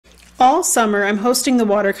All summer, I'm hosting the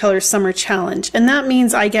Watercolor Summer Challenge, and that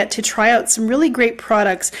means I get to try out some really great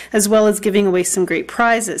products as well as giving away some great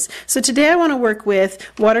prizes. So today I want to work with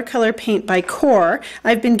watercolor paint by QoR.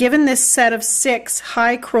 I've been given this set of 6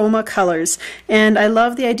 high chroma colors, and I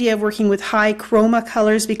love the idea of working with high chroma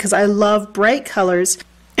colors because I love bright colors.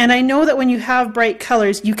 And I know that when you have bright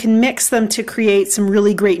colors, you can mix them to create some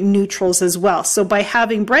really great neutrals as well. So by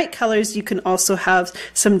having bright colors, you can also have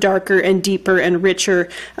some darker and deeper and richer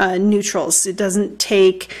neutrals. It doesn't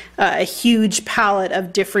take a huge palette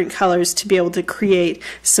of different colors to be able to create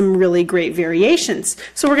some really great variations.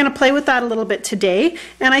 So we're going to play with that a little bit today.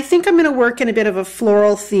 And I think I'm going to work in a bit of a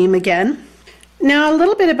floral theme again. Now a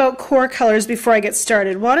little bit about QoR colors before I get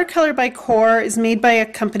started. Watercolor by QoR is made by a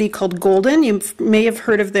company called Golden. You may have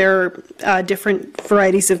heard of their different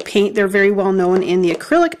varieties of paint. They're very well known in the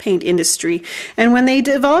acrylic paint industry. And when they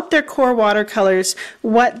developed their QoR watercolors,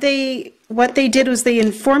 what they did was they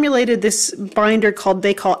formulated this binder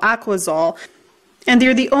they call Aquazol. And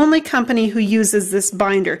they're the only company who uses this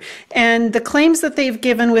binder. And the claims that they've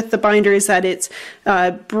given with the binder is that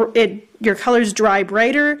your colors dry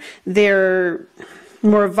brighter, they're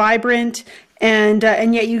more vibrant, and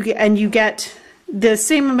yet you get the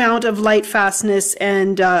same amount of light fastness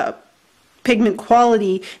and pigment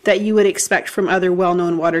quality that you would expect from other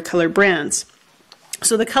well-known watercolor brands.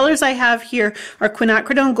 So the colors I have here are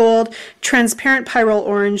quinacridone gold, transparent pyrrole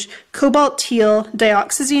orange, cobalt teal,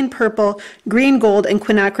 dioxazine purple, green gold, and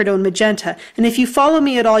quinacridone magenta. And if you follow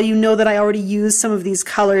me at all, you know that I already use some of these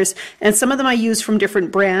colors, and some of them I use from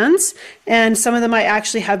different brands, and some of them I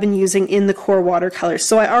actually have been using in the QoR watercolors.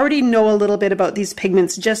 So I already know a little bit about these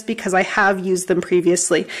pigments just because I have used them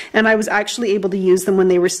previously. And I was actually able to use them when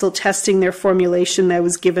they were still testing their formulation. I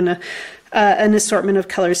was given an assortment of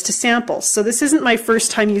colors to sample. So this isn't my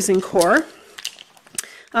first time using QoR.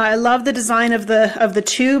 I love the design of the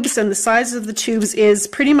tubes, and the size of the tubes is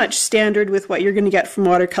pretty much standard with what you're going to get from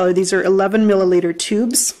watercolor. These are 11 milliliter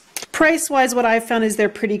tubes. Price-wise, what I've found is they're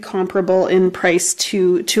pretty comparable in price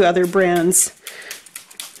to other brands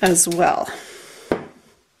as well.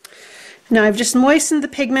 Now I've just moistened the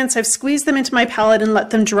pigments, I've squeezed them into my palette and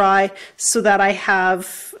let them dry so that I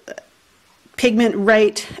have pigment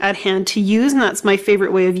right at hand to use, and that's my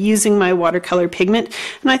favorite way of using my watercolor pigment.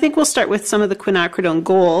 And I think we'll start with some of the quinacridone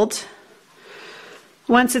gold.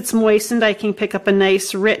 Once it's moistened, I can pick up a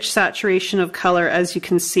nice rich saturation of color, as you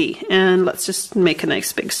can see. And let's just make a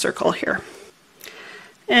nice big circle here.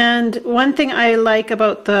 And one thing I like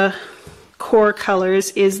about the QoR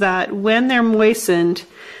colors is that when they're moistened,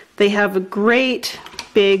 they have a great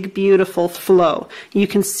big beautiful flow. You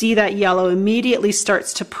can see that yellow immediately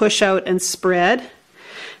starts to push out and spread.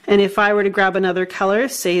 And if I were to grab another color,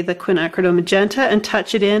 say the quinacridone magenta, and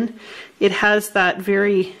touch it in, it has that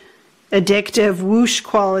very addictive whoosh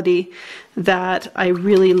quality that I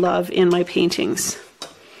really love in my paintings.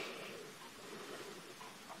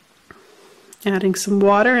 Adding some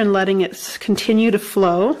water and letting it continue to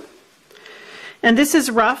flow. And this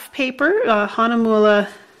is rough paper, Hanamulla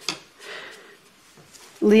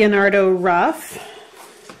Leonardo rough,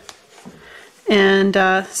 and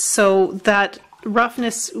so that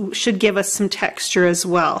roughness should give us some texture as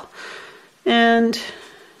well. And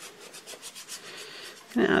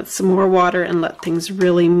add some more water and let things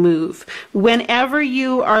really move. Whenever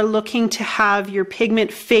you are looking to have your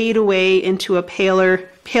pigment fade away into a paler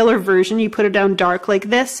version, you put it down dark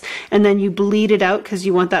like this, and then you bleed it out because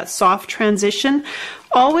you want that soft transition.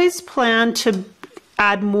 Always plan to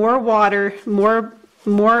add more water, more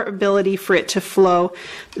ability for it to flow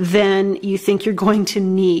than you think you're going to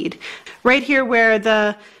need. Right here where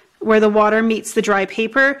the water meets the dry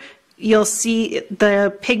paper, you'll see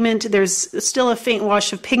the pigment, there's still a faint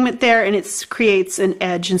wash of pigment there, and it creates an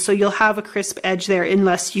edge, and so you'll have a crisp edge there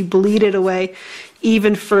unless you bleed it away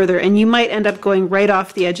even further, and you might end up going right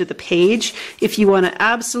off the edge of the page. If you want to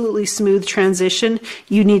absolutely smooth transition,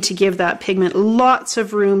 you need to give that pigment lots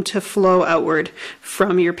of room to flow outward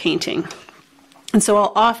from your painting. And so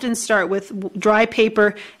I'll often start with dry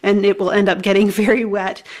paper, and it will end up getting very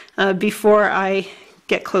wet before I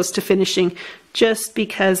get close to finishing, just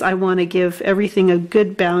because I want to give everything a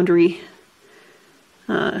good boundary,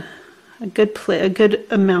 a good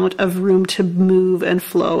amount of room to move and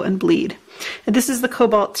flow and bleed. And this is the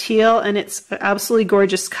cobalt teal, and it's an absolutely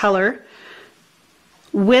gorgeous color.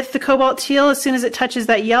 With the cobalt teal, as soon as it touches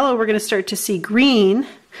that yellow, we're going to start to see green.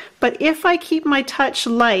 But if I keep my touch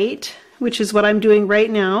light, which is what I'm doing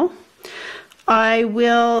right now,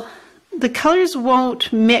 the colors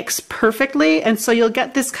won't mix perfectly, and so you'll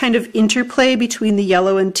get this kind of interplay between the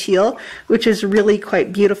yellow and teal, which is really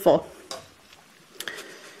quite beautiful.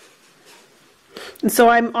 And so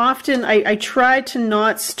I try to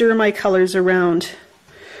not stir my colors around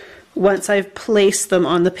once I've placed them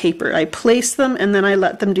on the paper. I place them and then I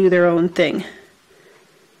let them do their own thing.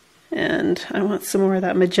 And I want some more of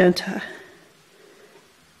that magenta.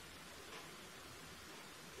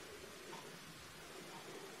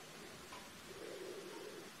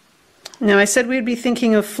 Now I said we'd be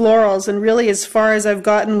thinking of florals, and really as far as I've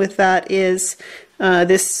gotten with that is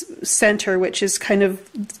this center, which is kind of,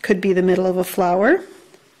 could be the middle of a flower.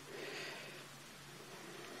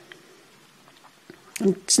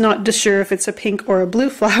 I'm just not just sure if it's a pink or a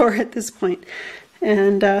blue flower at this point.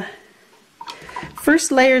 And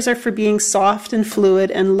first layers are for being soft and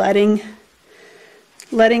fluid and letting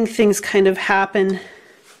things kind of happen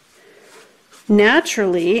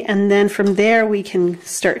naturally, and then from there we can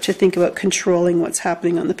start to think about controlling what's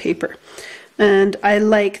happening on the paper. And I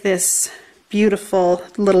like this beautiful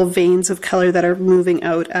little veins of color that are moving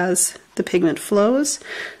out as the pigment flows.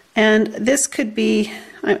 And this could be,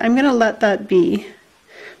 I'm going to let that be,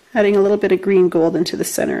 adding a little bit of green gold into the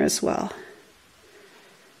center as well.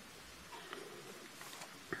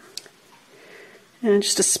 And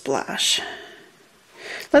just a splash.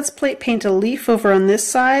 Let's paint a leaf over on this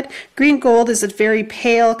side. Green gold is a very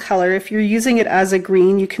pale color. If you're using it as a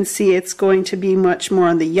green, you can see it's going to be much more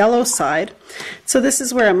on the yellow side. So this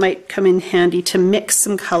is where it might come in handy to mix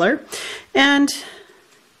some color. And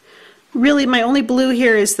really my only blue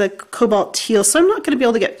here is the cobalt teal, so I'm not going to be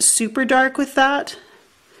able to get super dark with that.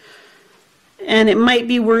 And it might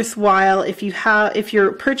be worthwhile if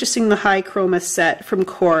you're purchasing the high chroma set from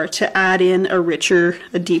QoR to add in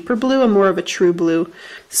a deeper blue, a more of a true blue,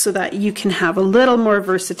 so that you can have a little more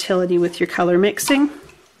versatility with your color mixing.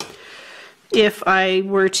 If I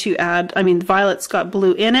were to add, violet's got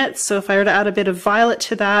blue in it, so if I were to add a bit of violet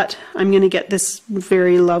to that, I'm going to get this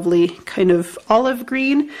very lovely kind of olive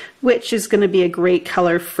green, which is going to be a great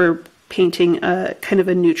color for painting a kind of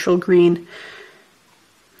a neutral green.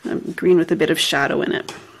 Green with a bit of shadow in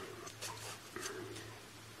it.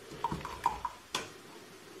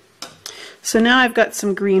 So now I've got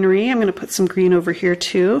some greenery. I'm going to put some green over here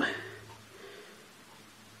too.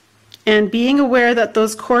 And being aware that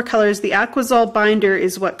those core colors, the Aquazol binder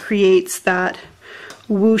is what creates that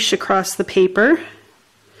whoosh across the paper,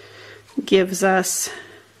 gives us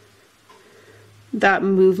that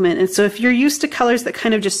movement. And so if you're used to colors that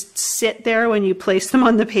kind of just sit there when you place them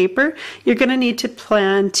on the paper, you're going to need to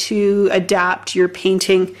plan to adapt your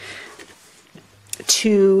painting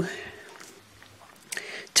to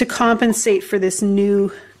compensate for this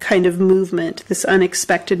new kind of movement, this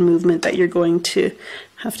unexpected movement that you're going to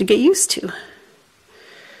have to get used to.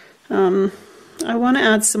 I want to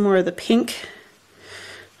add some more of the pink,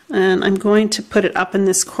 and I'm going to put it up in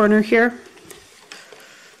this corner here.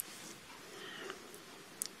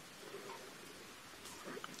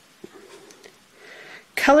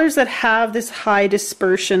 Colors that have this high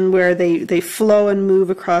dispersion where they flow and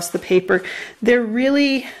move across the paper, they're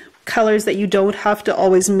really colors that you don't have to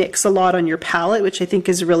always mix a lot on your palette, which I think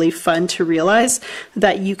is really fun to realize,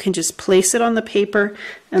 that you can just place it on the paper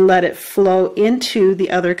and let it flow into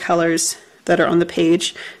the other colors that are on the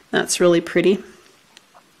page. That's really pretty.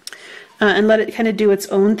 And let it kind of do its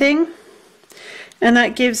own thing. And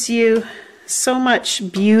that gives you so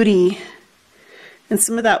much beauty and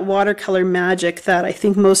some of that watercolor magic that I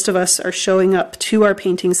think most of us are showing up to our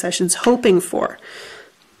painting sessions hoping for,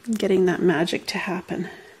 getting that magic to happen.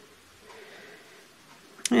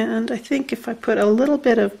 And I think if I put a little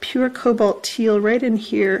bit of pure cobalt teal right in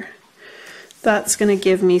here, that's going to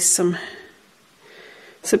give me some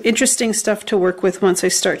interesting stuff to work with once I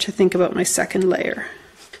start to think about my second layer.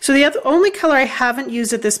 So the only color I haven't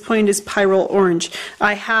used at this point is Pyrrole Orange.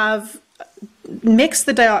 I have mix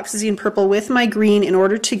the dioxazine purple with my green in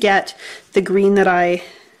order to get the green that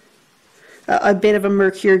a bit of a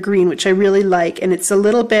murkier green, which I really like, and it's a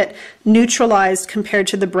little bit neutralized compared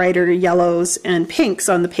to the brighter yellows and pinks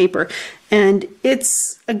on the paper. And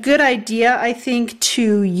it's a good idea, I think,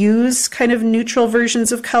 to use kind of neutral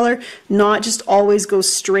versions of color, not just always go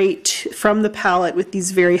straight from the palette with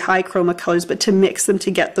these very high chroma colors, but to mix them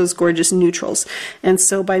to get those gorgeous neutrals. And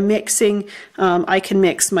so by mixing, I can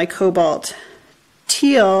mix my cobalt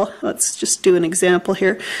teal, let's just do an example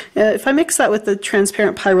here. If I mix that with the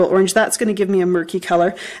transparent Pyrrole Orange, that's going to give me a murky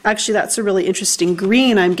color. Actually, that's a really interesting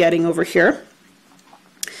green I'm getting over here.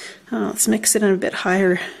 Let's mix it in a bit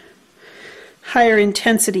higher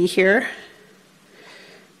intensity here.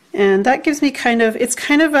 And that gives me kind of, it's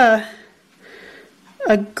kind of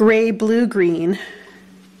a gray blue green,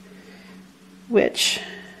 which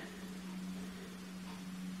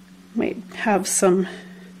might have some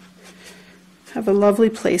have a lovely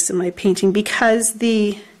place in my painting. Because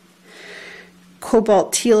the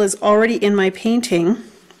cobalt teal is already in my painting,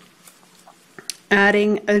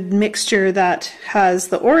 adding a mixture that has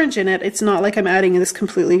the orange in it, it's not like I'm adding this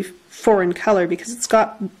completely foreign color because it's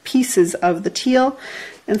got pieces of the teal,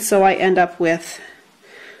 and so I end up with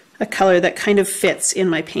a color that kind of fits in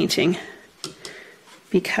my painting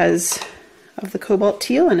because of the cobalt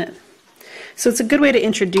teal in it. So it's a good way to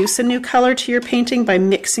introduce a new color to your painting by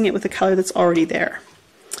mixing it with a color that's already there.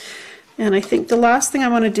 And I think the last thing I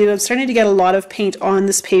want to do, I'm starting to get a lot of paint on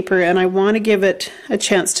this paper and I want to give it a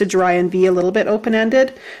chance to dry and be a little bit open-ended.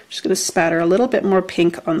 I'm just going to spatter a little bit more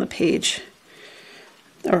pink on the page,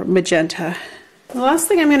 or magenta. The last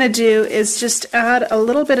thing I'm going to do is just add a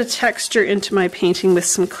little bit of texture into my painting with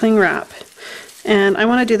some cling wrap. And I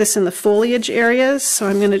want to do this in the foliage areas, so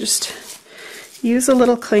I'm going to just use a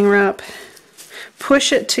little cling wrap,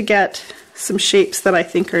 push it to get some shapes that I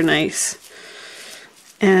think are nice.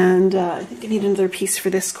 And I think I need another piece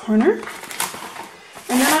for this corner.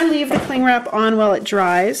 And then I leave the cling wrap on while it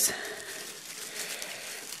dries.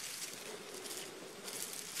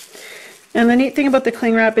 And the neat thing about the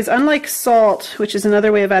cling wrap is, unlike salt, which is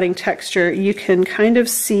another way of adding texture, you can kind of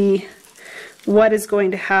see what is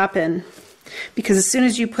going to happen, because as soon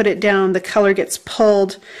as you put it down, the color gets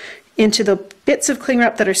pulled into the bits of cling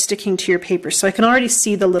wrap that are sticking to your paper. So I can already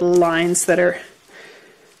see the little lines that are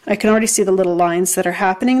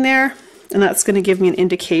happening there, and that's going to give me an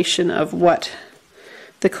indication of what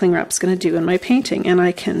the cling wrap's going to do in my painting. And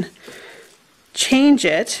I can change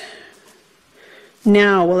it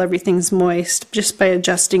now while everything's moist just by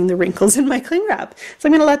adjusting the wrinkles in my cling wrap. So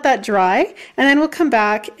I'm going to let that dry, and then we'll come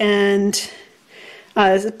back and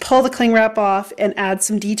pull the cling wrap off and add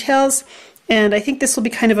some details. And I think this will be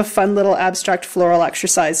kind of a fun little abstract floral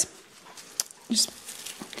exercise.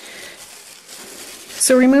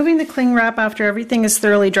 So removing the cling wrap after everything is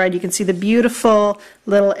thoroughly dried, you can see the beautiful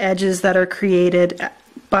little edges that are created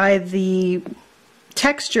by the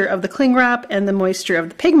texture of the cling wrap and the moisture of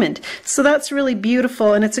the pigment. So that's really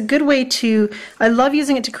beautiful, and it's a good way to, I love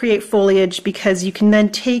using it to create foliage, because you can then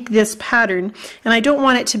take this pattern, and I don't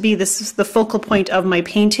want it to be this is the focal point of my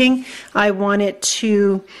painting. I want it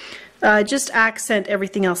to just accent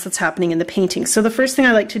everything else that's happening in the painting. So the first thing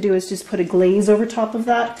I like to do is just put a glaze over top of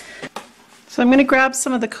that. So I'm going to grab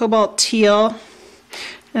some of the cobalt teal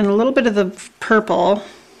and a little bit of the purple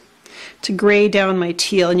to gray down my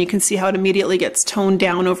teal, and you can see how it immediately gets toned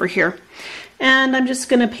down over here. And I'm just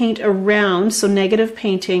going to paint around, so negative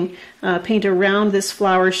painting, paint around this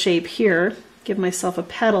flower shape here, give myself a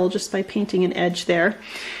petal just by painting an edge there.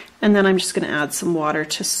 And then I'm just going to add some water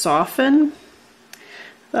to soften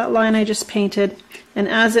that line I just painted, and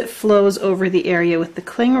as it flows over the area with the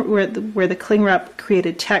cling, where the cling wrap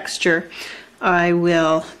created texture, I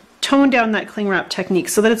will tone down that cling wrap technique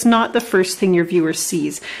so that it's not the first thing your viewer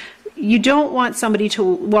sees. You don't want somebody to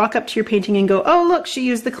walk up to your painting and go, oh look, she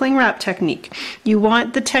used the cling wrap technique. You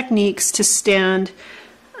want the techniques to stand,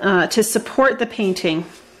 to support the painting,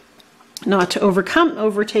 not to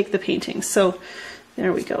overtake the painting. So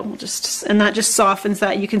there we go. And that just softens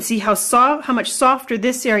that. You can see how much softer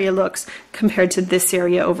this area looks compared to this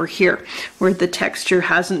area over here, where the texture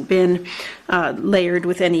hasn't been layered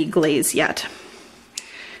with any glaze yet.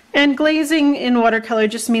 And glazing in watercolor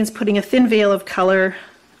just means putting a thin veil of color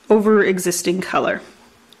over existing color.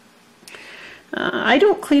 I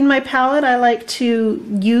don't clean my palette. I like to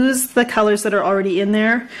use the colors that are already in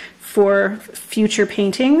there for future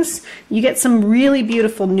paintings. You get some really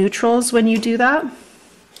beautiful neutrals when you do that.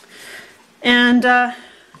 And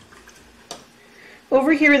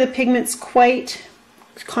over here the pigment's quite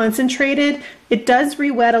concentrated. It does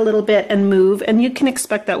re-wet a little bit and move, and you can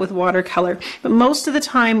expect that with watercolor. But most of the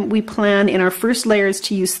time we plan in our first layers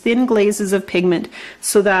to use thin glazes of pigment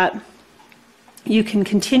so that you can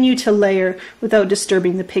continue to layer without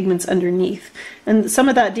disturbing the pigments underneath. And some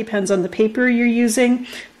of that depends on the paper you're using.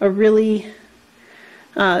 A really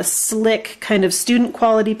slick kind of student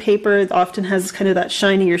quality paper often has kind of that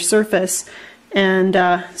shinier surface, and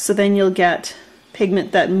so then you'll get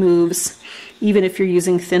pigment that moves even if you're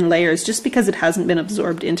using thin layers, just because it hasn't been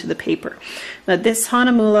absorbed into the paper. This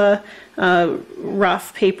Hanamola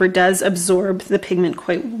rough paper does absorb the pigment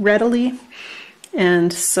quite readily,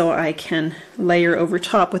 and so I can layer over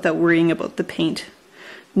top without worrying about the paint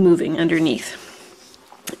moving underneath.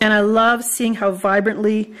 And I love seeing how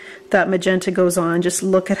vibrantly that magenta goes on. Just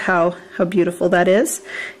look at how beautiful that is.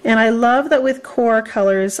 And I love that with QoR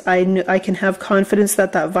colors, I can have confidence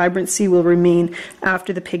that that vibrancy will remain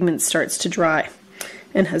after the pigment starts to dry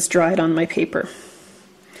and has dried on my paper.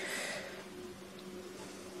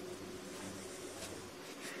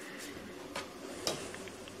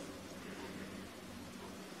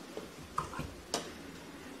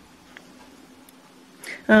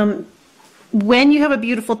 When you have a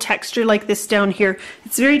beautiful texture like this down here,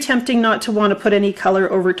 it's very tempting not to want to put any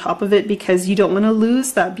color over top of it because you don't want to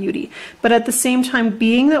lose that beauty. But at the same time,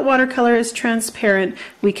 being that watercolor is transparent,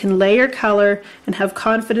 we can layer color and have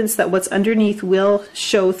confidence that what's underneath will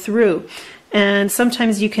show through. And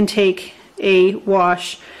sometimes you can take a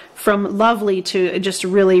wash from lovely to just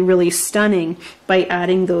really, really stunning by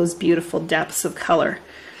adding those beautiful depths of color.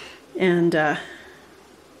 And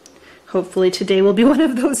hopefully today will be one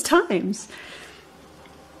of those times.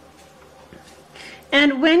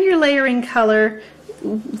 And when you're layering color,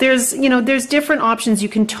 there's different options. You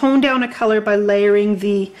can tone down a color by layering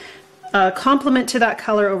the complement to that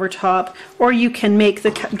color over top, or you can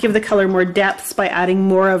give the color more depths by adding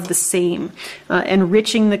more of the same,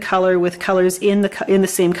 enriching the color with colors in the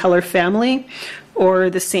same color family, or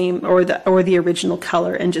the original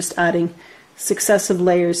color, and just adding successive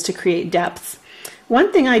layers to create depth.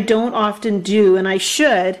 One thing I don't often do, and I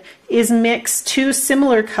should, is mix two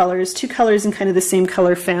colors in kind of the same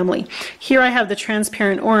color family. Here I have the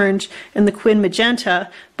transparent orange and the quin magenta,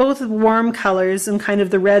 both warm colors and kind of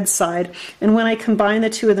the red side. And when I combine the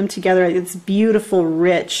two of them together, it's beautiful,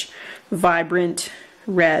 rich, vibrant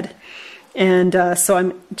red. And so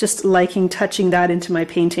I'm just liking touching that into my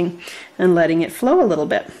painting and letting it flow a little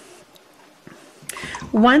bit.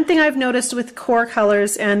 One thing I've noticed with QoR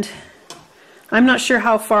colors, and I'm not sure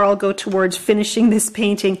how far I'll go towards finishing this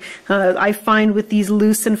painting. I find with these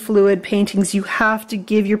loose and fluid paintings, you have to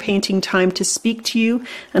give your painting time to speak to you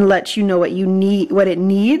and let you know what it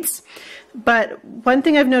needs. But one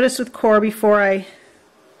thing I've noticed with QoR before I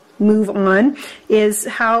move on is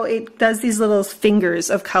how it does these little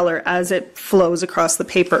fingers of color as it flows across the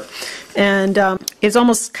paper. And it's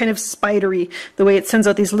almost kind of spidery the way it sends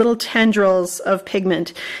out these little tendrils of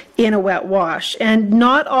pigment in a wet wash. And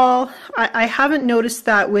not all, I haven't noticed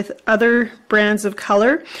that with other brands of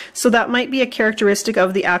color, so that might be a characteristic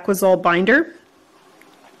of the Aquazol binder.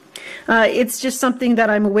 It's just something that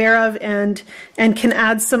I'm aware of and can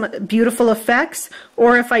add some beautiful effects.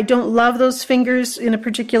 Or if I don't love those fingers in a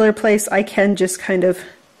particular place, I can just kind of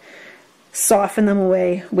soften them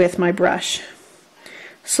away with my brush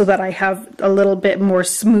so that I have a little bit more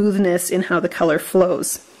smoothness in how the color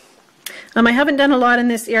flows. I haven't done a lot in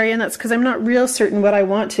this area, and that's because I'm not real certain what I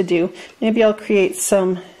want to do. Maybe I'll create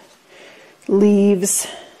some leaves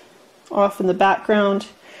off in the background.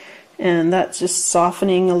 And that's just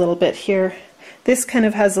softening a little bit here. This kind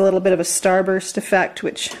of has a little bit of a starburst effect,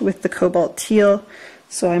 which with the cobalt teal,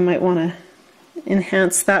 so I might want to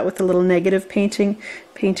enhance that with a little negative painting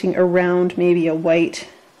around maybe a white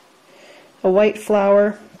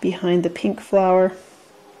flower behind the pink flower.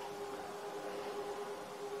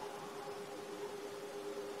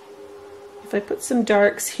 If I put some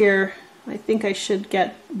darks here, I think I should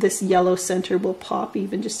get this yellow center will pop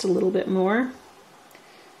even just a little bit more.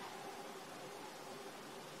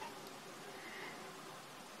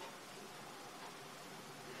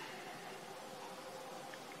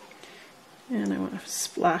 And I want to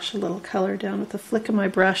splash a little color down with a flick of my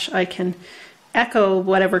brush. I can echo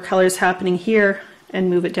whatever color is happening here and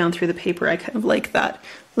move it down through the paper. I kind of like that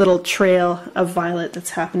little trail of violet that's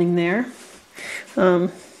happening there.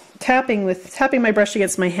 Tapping my brush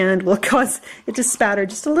against my hand will cause it to spatter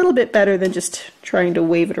just a little bit better than just trying to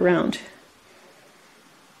wave it around.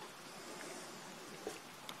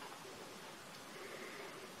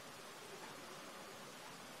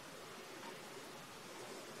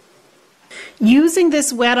 Using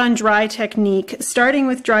this wet on dry technique, starting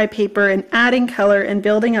with dry paper and adding color and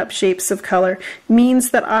building up shapes of color,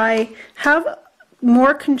 means that I have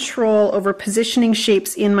more control over positioning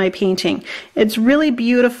shapes in my painting. It's really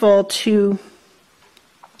beautiful to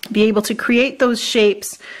be able to create those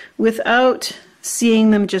shapes without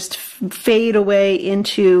seeing them just fade away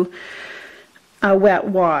into a wet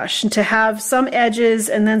wash, and to have some edges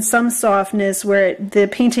and then some softness where the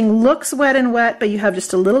painting looks wet and wet, but you have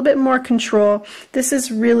just a little bit more control. This is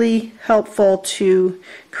really helpful to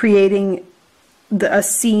creating a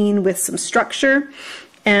scene with some structure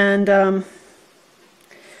and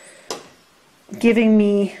giving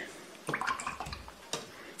me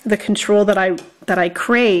the control that I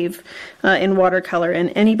crave in watercolor.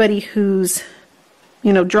 And anybody who's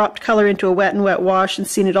dropped color into a wet and wet wash and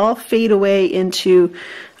seen it all fade away into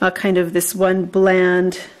kind of this one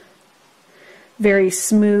bland, very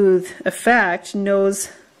smooth effect knows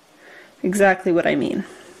exactly what I mean.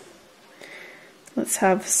 Let's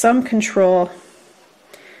have some control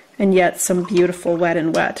and yet some beautiful wet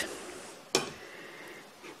and wet.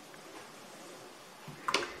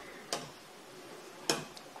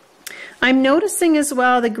 I'm noticing as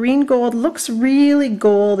well the green gold looks really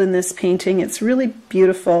gold in this painting. It's really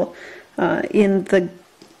beautiful in the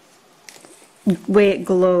way it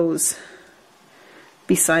glows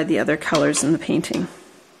beside the other colors in the painting.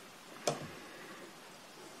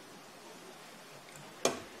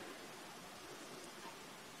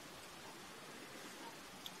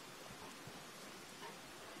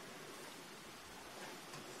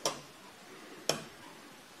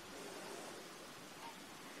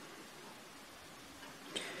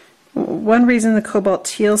 One reason the cobalt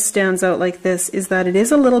teal stands out like this is that it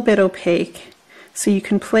is a little bit opaque, so you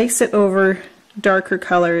can place it over darker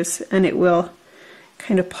colors and it will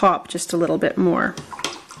kind of pop just a little bit more.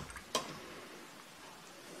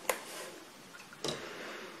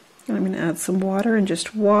 And I'm going to add some water and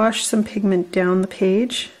just wash some pigment down the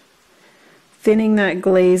page, thinning that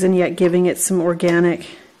glaze and yet giving it some organic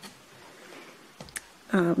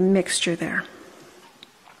mixture there.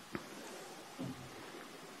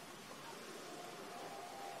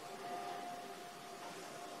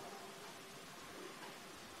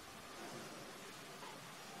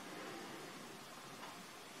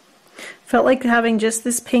 Felt like having just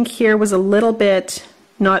this pink here was a little bit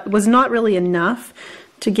not really enough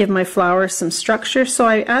to give my flower some structure, so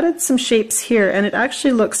I added some shapes here, and it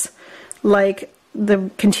actually looks like the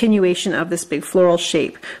continuation of this big floral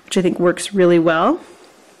shape, which I think works really well.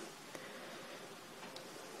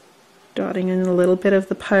 Dotting in a little bit of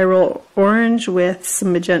the pyrrole orange with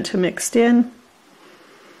some magenta mixed in.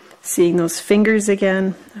 Seeing those fingers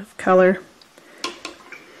again of color.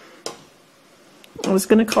 I was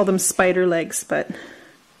going to call them spider legs, but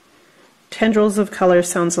tendrils of color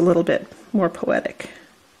sounds a little bit more poetic.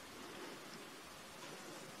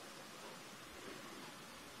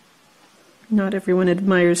 Not everyone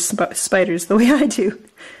admires spiders the way I do.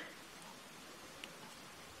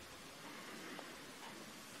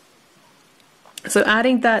 So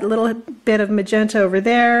adding that little bit of magenta over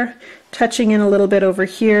there, touching in a little bit over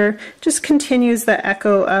here, just continues the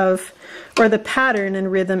echo of, or the pattern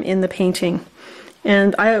and rhythm in the painting.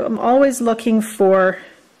 And I am always looking for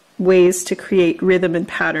ways to create rhythm and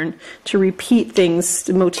pattern, to repeat things,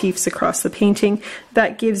 motifs across the painting.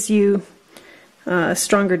 That gives you a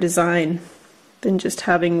stronger design than just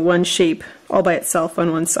having one shape all by itself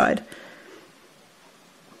on one side.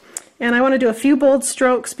 And I want to do a few bold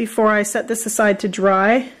strokes before I set this aside to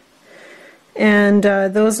dry, and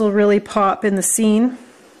those will really pop in the scene.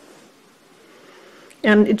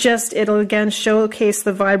 And it'll again showcase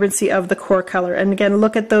the vibrancy of the core color. And again,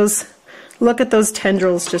 look at those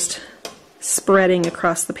tendrils just spreading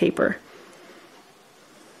across the paper.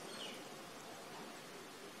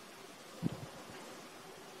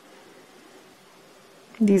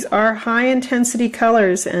 These are high intensity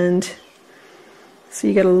colors, and so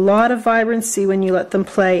you get a lot of vibrancy when you let them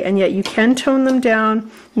play, and yet you can tone them down,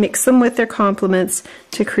 mix them with their complements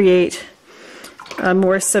to create a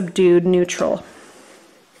more subdued neutral.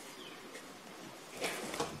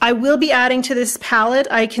 I will be adding to this palette.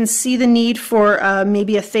 I can see the need for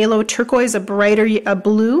maybe a phthalo turquoise, a brighter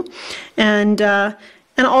blue, and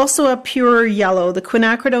also a purer yellow. The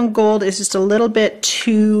quinacridone gold is just a little bit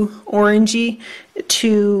too orangey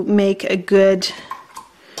to make a good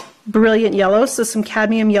brilliant yellow, so some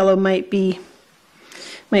cadmium yellow might be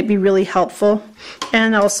really helpful,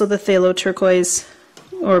 and also the phthalo turquoise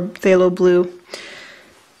or phthalo blue.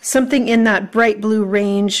 Something in that bright blue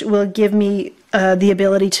range will give me the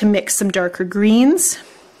ability to mix some darker greens,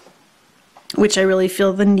 which I really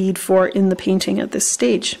feel the need for in the painting at this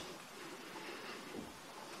stage.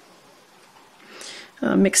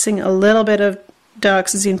 Mixing a little bit of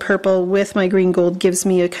dioxazine purple with my green gold gives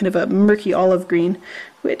me a kind of a murky olive green,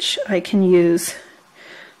 which I can use.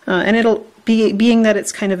 And it'll be, being that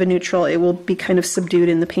it's kind of a neutral, it will be kind of subdued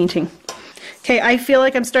in the painting. Okay, I feel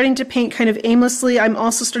like I'm starting to paint kind of aimlessly. I'm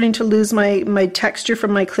also starting to lose my texture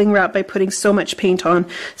from my cling wrap by putting so much paint on.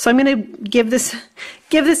 So I'm going to give this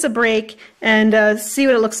a break and see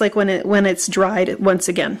what it looks like when it's dried once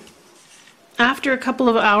again. After a couple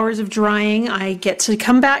of hours of drying, I get to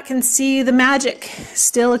come back and see the magic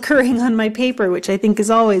still occurring on my paper, which I think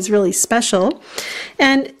is always really special.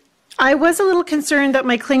 And I was a little concerned that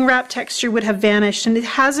my cling wrap texture would have vanished, and it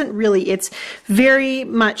hasn't really. It's very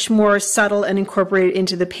much more subtle and incorporated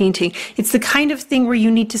into the painting. It's the kind of thing where you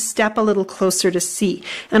need to step a little closer to see.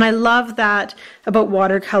 And I love that about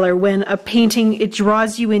watercolor. When a painting, it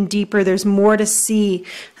draws you in deeper, there's more to see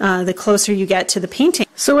the closer you get to the painting.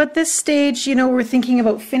 So at this stage, you know, we're thinking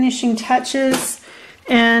about finishing touches,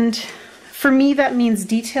 and for me that means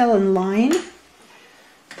detail and line.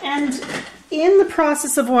 And in the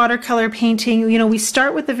process of watercolor painting, you know, we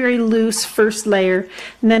start with a very loose first layer,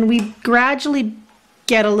 and then we gradually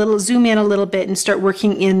get a little, zoom in a little bit and start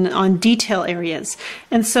working in on detail areas.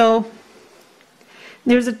 And so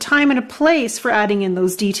there's a time and a place for adding in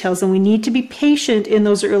those details, and we need to be patient in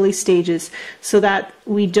those early stages so that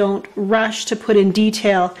we don't rush to put in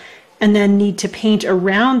detail and then need to paint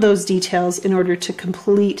around those details in order to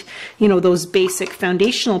complete, you know, those basic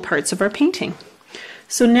foundational parts of our painting.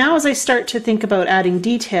 So now as I start to think about adding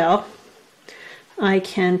detail, I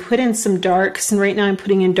can put in some darks, and right now I'm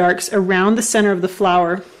putting in darks around the center of the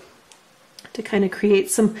flower to kind of create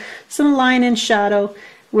some line and shadow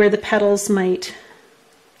where the petals might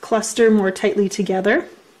cluster more tightly together.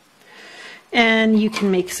 And you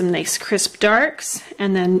can make some nice crisp darks,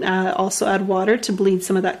 and then also add water to bleed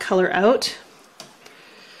some of that color out.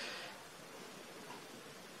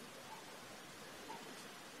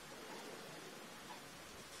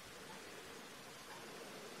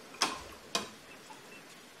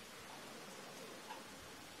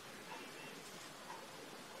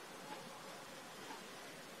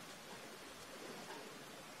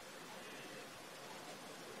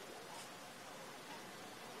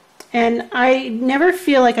 And I never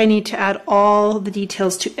feel like I need to add all the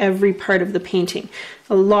details to every part of the painting.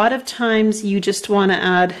 A lot of times you just want to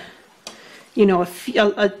add, you know,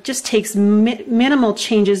 just takes minimal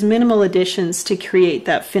changes, minimal additions to create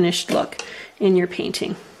that finished look in your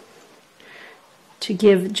painting. To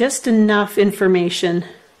give just enough information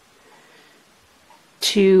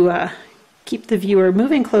to keep the viewer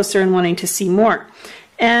moving closer and wanting to see more.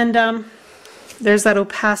 And there's that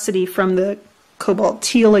opacity from the cobalt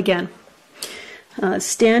teal again,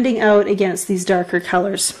 standing out against these darker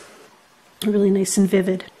colors. Really nice and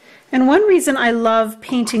vivid. And one reason I love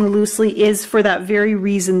painting loosely is for that very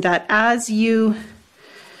reason, that as you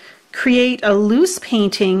create a loose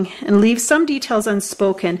painting and leave some details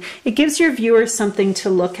unspoken, it gives your viewers something to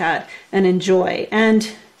look at and enjoy,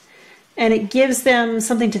 and it gives them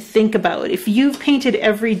something to think about. If you've painted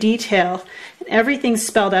every detail and everything's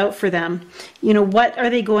spelled out for them, you know,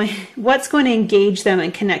 what's going to engage them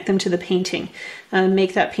and connect them to the painting,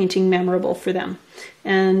 make that painting memorable for them.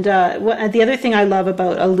 And the other thing I love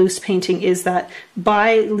about a loose painting is that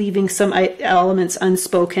by leaving some elements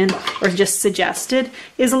unspoken or just suggested,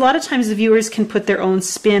 is a lot of times the viewers can put their own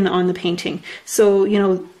spin on the painting. So, you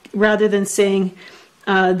know, rather than saying,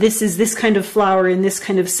 this is this kind of flower in this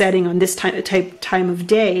kind of setting on this time of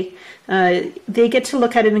day, they get to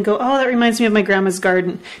look at it and go, oh, that reminds me of my grandma's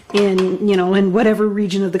garden in, you know, in whatever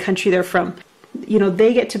region of the country they're from. You know,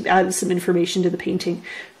 they get to add some information to the painting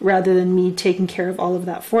rather than me taking care of all of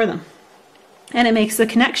that for them. And it makes the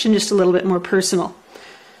connection just a little bit more personal.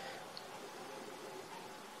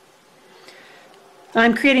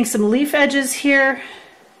 I'm creating some leaf edges here,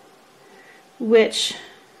 which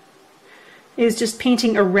is just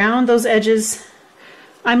painting around those edges.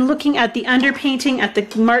 I'm looking at the underpainting, at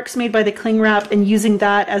the marks made by the cling wrap, and using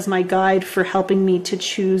that as my guide for helping me to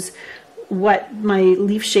choose what my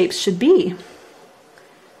leaf shapes should be.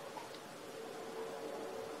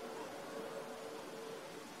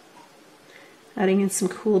 Adding in some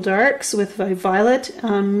cool darks with my violet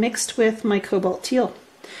mixed with my cobalt teal.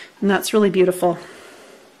 And that's really beautiful.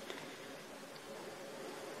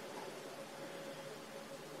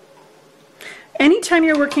 Anytime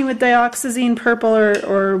you're working with dioxazine purple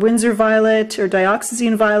or Winsor violet or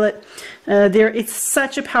dioxazine violet, it's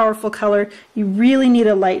such a powerful color. You really need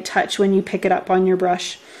a light touch when you pick it up on your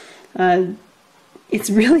brush. It's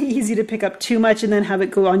really easy to pick up too much and then have it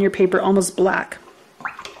go on your paper almost black.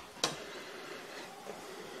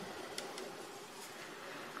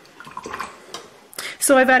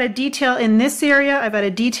 So I've added detail in this area, I've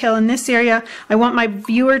added detail in this area. I want my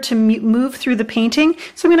viewer to move through the painting,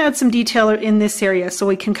 so I'm going to add some detail in this area so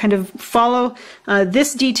we can kind of follow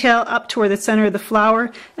this detail up toward the center of the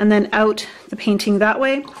flower and then out the painting that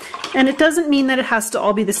way. And it doesn't mean that it has to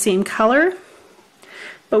all be the same color,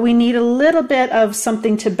 but we need a little bit of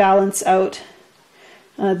something to balance out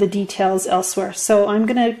the details elsewhere. So I'm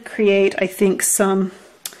going to create, I think, some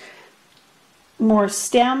more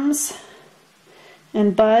stems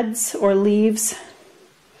and buds or leaves,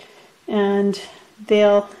 and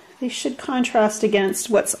they should contrast against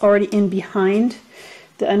what's already in behind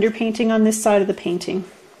the underpainting on this side of the painting.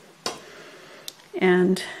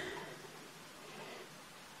 And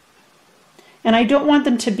I don't want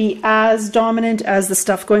them to be as dominant as the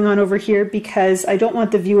stuff going on over here, because I don't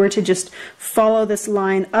want the viewer to just follow this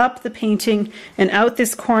line up the painting and out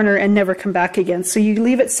this corner and never come back again. So you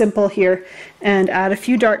leave it simple here and add a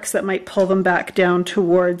few darks that might pull them back down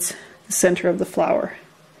towards the center of the flower.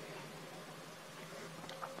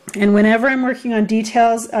 And whenever I'm working on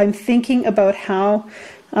details, I'm thinking about how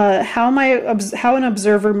an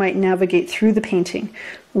observer might navigate through the painting.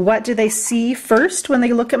 What do they see first when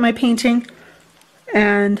they look at my painting?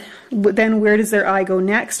 And then where does their eye go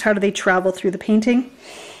next? How do they travel through the painting?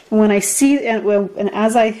 And when I see, and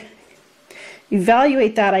as I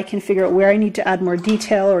evaluate that, I can figure out where I need to add more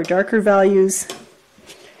detail or darker values.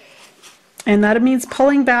 And that means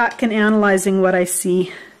pulling back and analyzing what I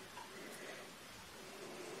see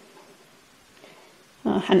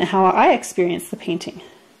and how I experience the painting.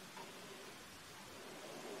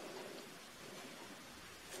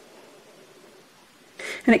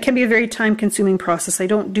 And it can be a very time-consuming process. I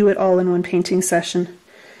don't do it all in one painting session.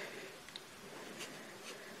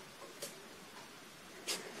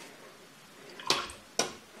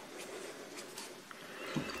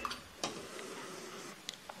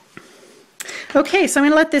 Okay, so I'm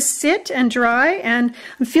going to let this sit and dry, and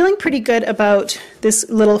I'm feeling pretty good about this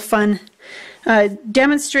little fun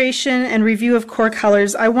demonstration and review of QoR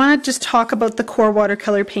colors. I want to just talk about the QoR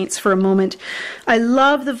watercolor paints for a moment. I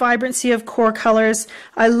love the vibrancy of QoR colors.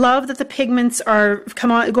 I love that the pigments go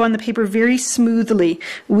on the paper very smoothly.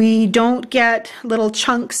 We don't get little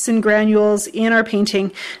chunks and granules in our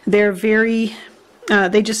painting. They're very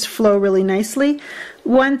they just flow really nicely.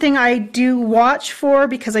 One thing I do watch for,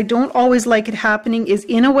 because I don't always like it happening, is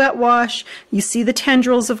in a wet wash, you see the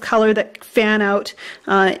tendrils of color that fan out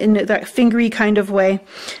in that fingery kind of way.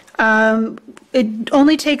 It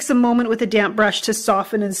only takes a moment with a damp brush to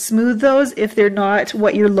soften and smooth those if they're not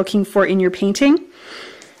what you're looking for in your painting.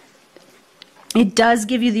 It does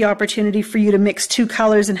give you the opportunity for you to mix two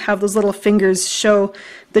colors and have those little fingers show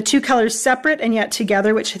the two colors separate and yet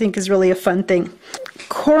together, which I think is really a fun thing.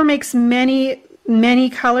 QoR makes many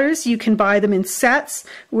colors. You can buy them in sets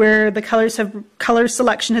where the color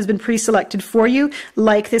selection has been pre-selected for you,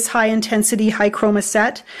 like this high intensity, high chroma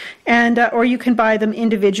set, and or you can buy them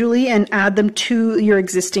individually and add them to your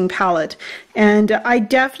existing palette. And I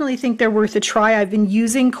definitely think they're worth a try. I've been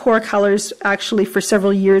using QoR colors actually for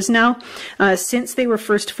several years now, since they were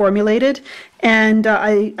first formulated, and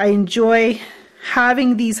I enjoy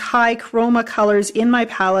having these high chroma colors in my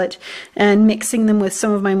palette and mixing them with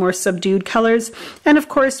some of my more subdued colors. And of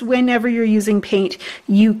course, whenever you're using paint,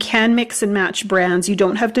 you can mix and match brands. You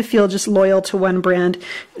don't have to feel just loyal to one brand.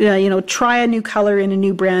 You know, try a new color in a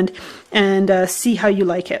new brand and see how you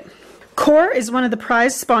like it. QoR is one of the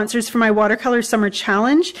prize sponsors for my Watercolor Summer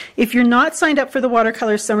Challenge. If you're not signed up for the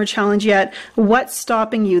Watercolor Summer Challenge yet, what's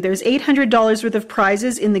stopping you? There's $800 worth of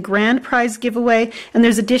prizes in the grand prize giveaway, and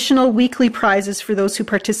there's additional weekly prizes for those who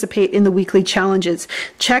participate in the weekly challenges.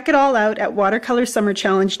 Check it all out at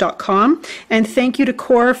watercolorsummerchallenge.com, and thank you to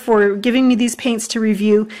QoR for giving me these paints to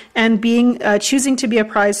review and choosing to be a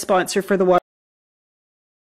prize sponsor for the